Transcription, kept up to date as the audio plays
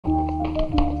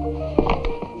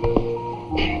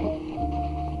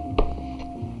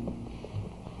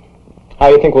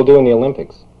do you think we'll do in the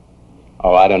Olympics?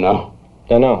 Oh, I don't know.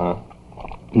 Don't know, huh?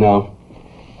 No.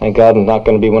 Thank God it's not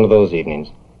going to be one of those evenings.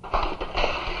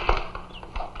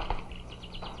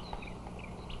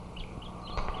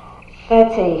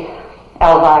 Betsy,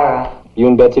 Elvira. You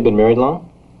and Betsy been married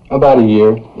long? About a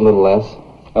year, a little less.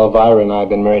 Elvira and I have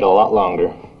been married a lot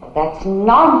longer. That's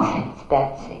nonsense,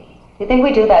 Betsy. You think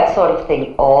we do that sort of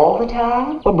thing all the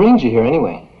time? What brings you here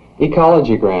anyway?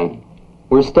 Ecology grant.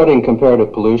 We're studying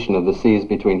comparative pollution of the seas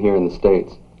between here and the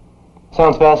States.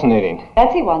 Sounds fascinating.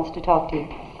 Betsy wants to talk to you.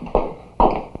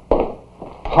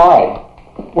 Hi.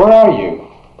 Where are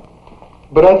you?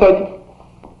 But I thought...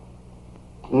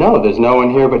 No, there's no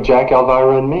one here but Jack,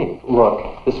 Elvira, and me.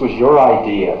 Look, this was your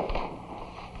idea.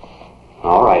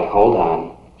 All right, hold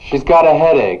on. She's got a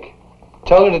headache.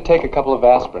 Tell her to take a couple of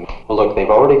aspirin. Well, look, they've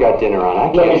already got dinner on.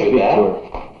 I can't do that. To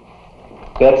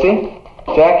her. Betsy?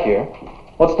 Jack here.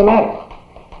 What's the matter?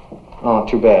 Oh,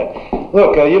 too bad.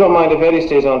 Look, you don't mind if Eddie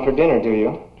stays on for dinner, do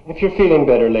you? If you're feeling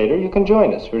better later, you can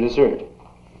join us for dessert.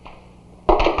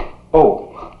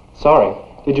 Oh, sorry.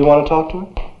 Did you want to talk to her?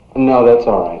 No, that's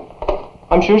all right.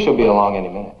 I'm sure she'll be along any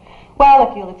minute. Well,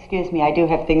 if you'll excuse me, I do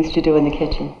have things to do in the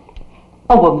kitchen.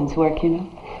 A woman's work, you know.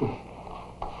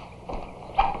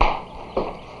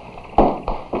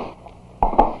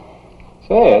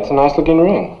 Say, that's a nice-looking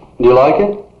ring. Do you like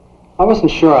it? I wasn't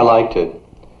sure I liked it.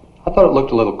 I thought it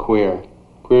looked a little queer.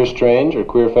 Queer strange or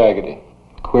queer faggoty?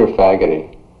 Queer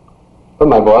faggoty. But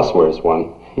my boss wears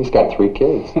one. He's got 3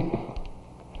 kids.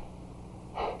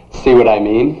 See what I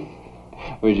mean?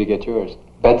 Where'd you get yours?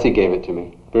 Betsy gave it to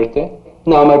me. Birthday?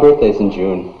 No, my birthday's in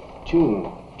June.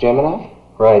 June. Gemini?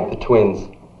 Right, the twins.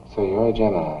 So you're a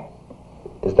Gemini.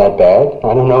 Is that bad?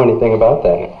 I don't know anything about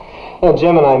that. Well,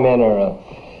 Gemini men are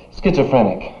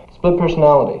schizophrenic. Split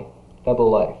personality. Double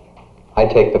life. I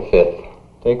take the 5th.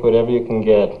 Take whatever you can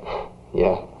get.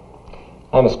 Yeah.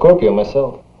 I'm a Scorpio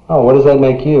myself. Oh, what does that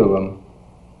make you?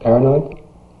 Paranoid?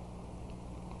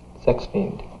 Sex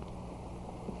fiend.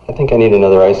 I think I need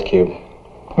another ice cube.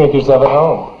 Make yourself at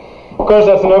home. Of course,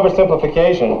 that's an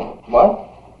oversimplification. What?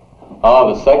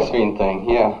 Oh, the sex fiend thing,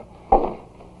 yeah.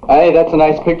 Hey, that's a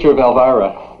nice picture of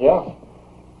Elvira. Yeah.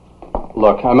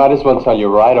 Look, I might as well tell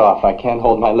you right off, I can't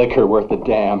hold my liquor worth a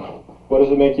damn. What does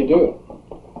it make you do?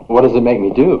 What does it make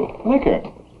me do? Liquor.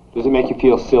 Does it make you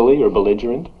feel silly or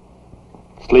belligerent?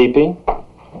 Sleepy?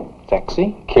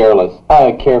 Sexy? Careless.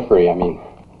 Carefree, I mean.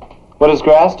 What does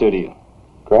grass do to you?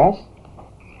 Grass?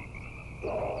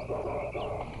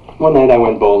 One night I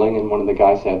went bowling and one of the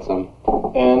guys had some.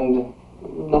 And?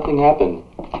 Nothing happened.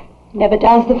 Never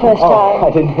does the first time.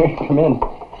 I didn't hear you come in.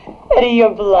 Eddie,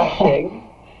 you're blushing.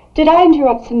 Did I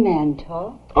interrupt some man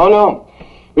talk? Oh, no.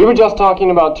 We were just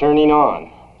talking about turning on.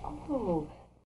 Oh.